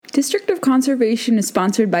District of Conservation is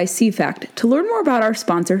sponsored by CFACT. To learn more about our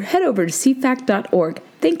sponsor, head over to cfact.org.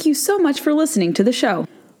 Thank you so much for listening to the show.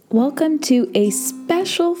 Welcome to a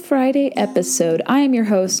special Friday episode. I am your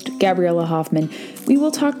host, Gabriella Hoffman. We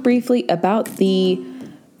will talk briefly about the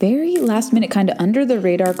very last minute, kind of under the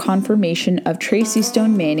radar confirmation of Tracy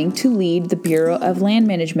Stone Manning to lead the Bureau of Land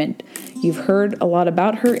Management. You've heard a lot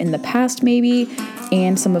about her in the past maybe,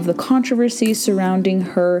 and some of the controversies surrounding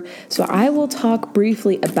her. So I will talk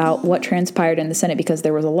briefly about what transpired in the Senate because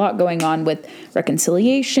there was a lot going on with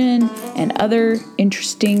reconciliation and other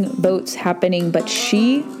interesting votes happening, but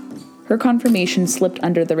her confirmation slipped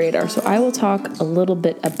under the radar, so I will talk a little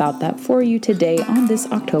bit about that for you today on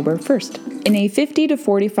this October 1st. In a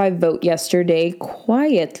 50-45 vote yesterday,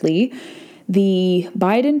 quietly, the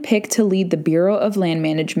Biden pick to lead the Bureau of Land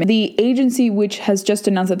Management, the agency which has just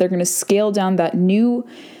announced that they're going to scale down that new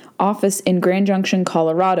office in Grand Junction,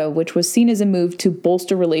 Colorado, which was seen as a move to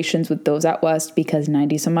bolster relations with those out west because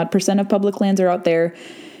 90-some-odd% of public lands are out there.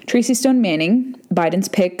 Tracy Stone Manning, Biden's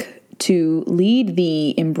pick to lead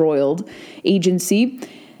the embroiled agency,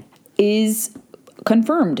 is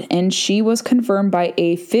confirmed, and she was confirmed by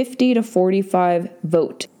a 50-45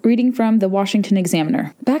 vote. Reading from the Washington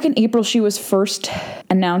Examiner. Back in April, she was first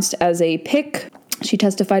announced as a pick. She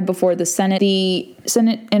testified before the Senate. The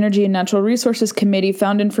Senate Energy and Natural Resources Committee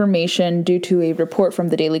found information due to a report from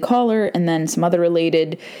the Daily Caller and then some other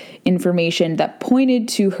related information that pointed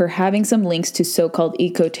to her having some links to so-called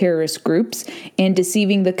eco-terrorist groups and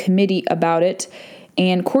deceiving the committee about it.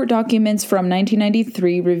 And court documents from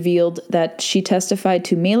 1993 revealed that she testified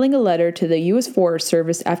to mailing a letter to the U.S. Forest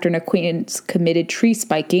Service after an acquaintance committed tree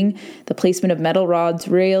spiking, the placement of metal rods,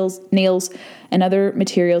 rails, nails, and other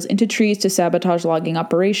materials into trees to sabotage logging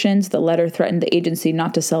operations. The letter threatened the agency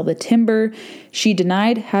not to sell the timber. She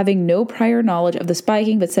denied having no prior knowledge of the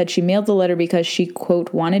spiking, but said she mailed the letter because she,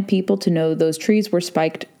 quote, wanted people to know those trees were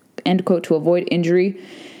spiked, end quote, to avoid injury.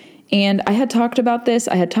 And I had talked about this.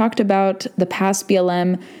 I had talked about the past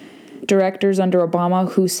BLM directors under Obama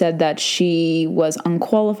who said that she was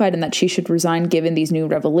unqualified and that she should resign given these new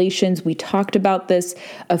revelations. We talked about this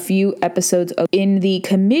a few episodes ago. In the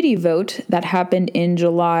committee vote that happened in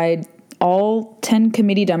July, all 10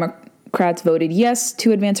 committee Democrats voted yes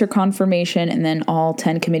to advance her confirmation, and then all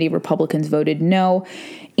 10 committee Republicans voted no.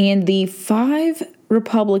 And the 5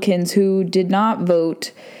 Republicans who did not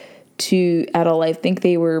vote at all, I think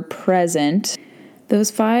they were present. Those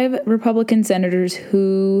 5 Republican senators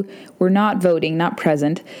who were not voting, not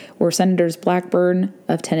present, were Senators Blackburn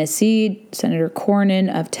of Tennessee, Senator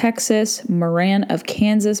Cornyn of Texas, Moran of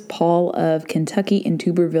Kansas, Paul of Kentucky, and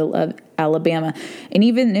Tuberville of Alabama. And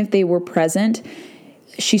even if they were present,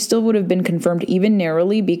 she still would have been confirmed even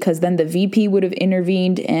narrowly because then the VP would have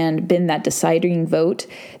intervened and been that deciding vote,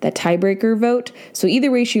 that tiebreaker vote. So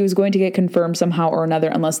either way, she was going to get confirmed somehow or another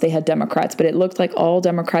unless they had Democrats. But it looked like all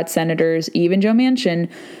Democrat senators, even Joe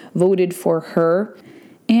Manchin, voted for her.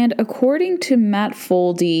 And according to Matt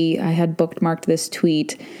Foldy, I had bookmarked this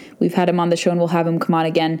tweet. We've had him on the show and we'll have him come on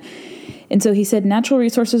again. And so he said, Natural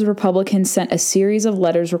Resources Republicans sent a series of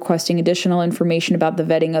letters requesting additional information about the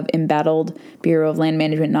vetting of embattled Bureau of Land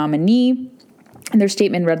Management nominee. And their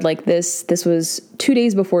statement read like this. This was 2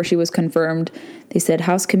 days before she was confirmed. They said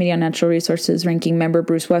House Committee on Natural Resources Ranking Member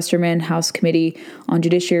Bruce Westerman, House Committee on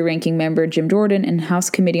Judiciary Ranking Member Jim Jordan, and House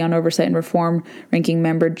Committee on Oversight and Reform Ranking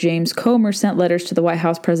Member James Comer sent letters to the White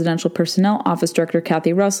House Presidential Personnel Office Director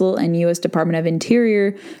Kathy Russell and U.S. Department of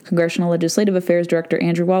Interior Congressional Legislative Affairs Director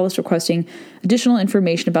Andrew Wallace requesting additional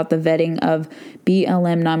information about the vetting of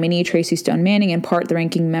BLM nominee Tracy Stone Manning. In part, the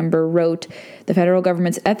ranking member wrote, the federal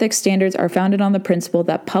government's ethics standards are founded on the principle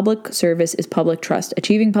that public service is public trust.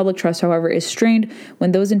 Achieving public trust, however, is strained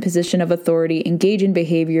when those in position of authority engage in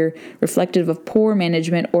behavior reflective of poor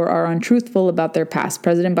management or are untruthful about their past.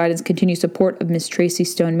 President Biden's continued support of Ms. Tracy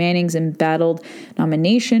Stone Manning's embattled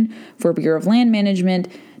nomination for Bureau of Land Management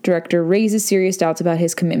Director raises serious doubts about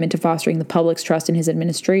his commitment to fostering the public's trust in his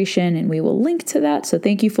administration, and we will link to that. So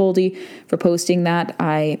thank you, Foldy, for posting that.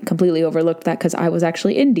 I completely overlooked that because I was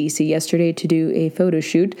actually in D.C. yesterday to do a photo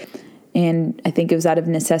shoot. And I think it was out of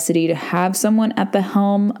necessity to have someone at the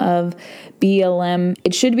helm of BLM.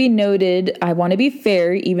 It should be noted, I want to be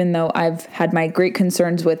fair, even though I've had my great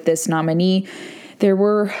concerns with this nominee. There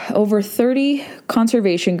were over 30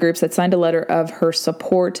 conservation groups that signed a letter of her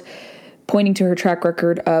support, pointing to her track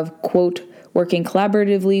record of, quote, working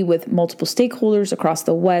collaboratively with multiple stakeholders across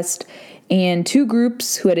the West. And 2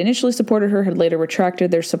 groups who had initially supported her had later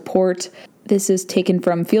retracted their support. This is taken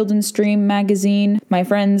from Field and Stream magazine. My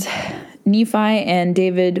friends Nephi and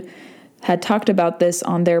David had talked about this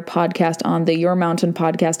on their podcast, on the Your Mountain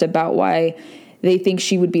podcast, about why they think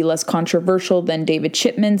she would be less controversial than David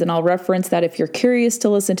Chipman's, and I'll reference that if you're curious to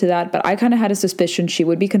listen to that. But I kind of had a suspicion she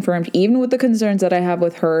would be confirmed, even with the concerns that I have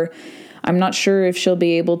with her. I'm not sure if she'll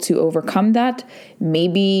be able to overcome that,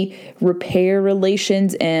 maybe repair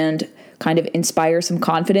relations and kind of inspire some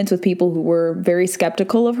confidence with people who were very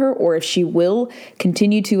skeptical of her, or if she will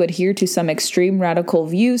continue to adhere to some extreme radical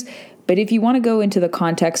views. But if you want to go into the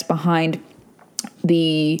context behind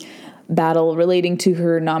the battle relating to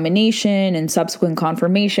her nomination and subsequent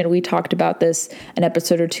confirmation, we talked about this an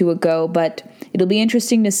episode or two ago, but it'll be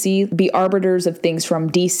interesting to be arbiters of things from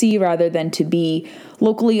DC rather than to be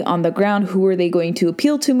locally on the ground. Who are they going to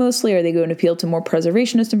appeal to mostly? Are they going to appeal to more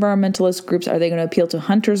preservationist environmentalist groups? Are they going to appeal to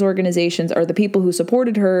hunters organizations? Are the people who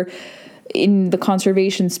supported her in the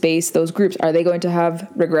conservation space, those groups, are they going to have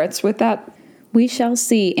regrets with that? We shall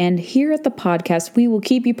see, and here at the podcast, we will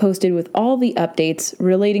keep you posted with all the updates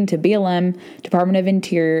relating to BLM, Department of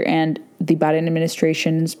Interior, and the Biden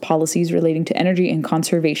administration's policies relating to energy and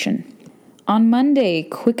conservation. On Monday,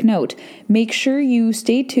 quick note, make sure you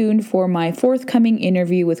stay tuned for my forthcoming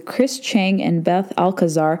interview with Chris Chang and Beth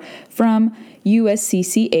Alcazar from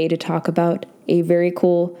USCCA to talk about a very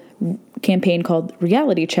cool campaign called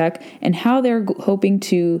Reality Check and how they're hoping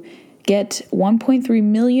to get 1.3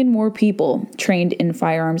 million more people trained in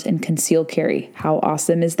firearms and concealed carry. How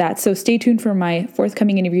awesome is that? So stay tuned for my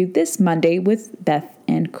forthcoming interview this Monday with Beth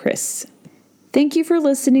and Chris. Thank you for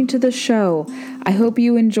listening to the show. I hope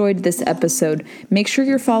you enjoyed this episode. Make sure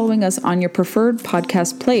you're following us on your preferred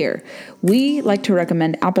podcast player. We like to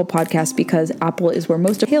recommend Apple Podcasts because Apple is where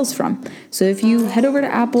most of it hails from. So if you head over to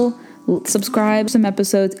Apple, subscribe some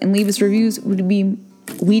episodes, and leave us reviews,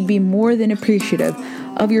 we'd be more than appreciative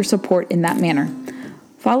of your support in that manner.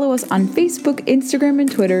 Follow us on Facebook, Instagram,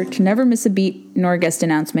 and Twitter to never miss a beat nor a guest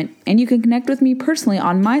announcement. And you can connect with me personally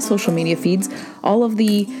on my social media feeds. All of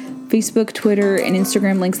the Facebook, Twitter, and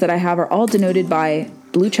Instagram links that I have are all denoted by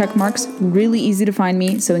blue check marks. Really easy to find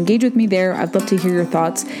me, so engage with me there. I'd love to hear your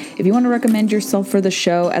thoughts. If you want to recommend yourself for the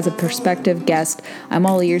show as a prospective guest, I'm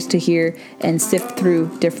all ears to hear and sift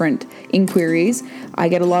through different inquiries. I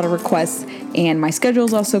get a lot of requests, and my schedule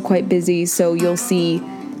is also quite busy, so you'll see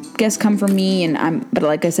guests come from me, but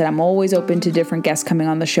like I said, I'm always open to different guests coming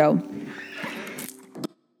on the show.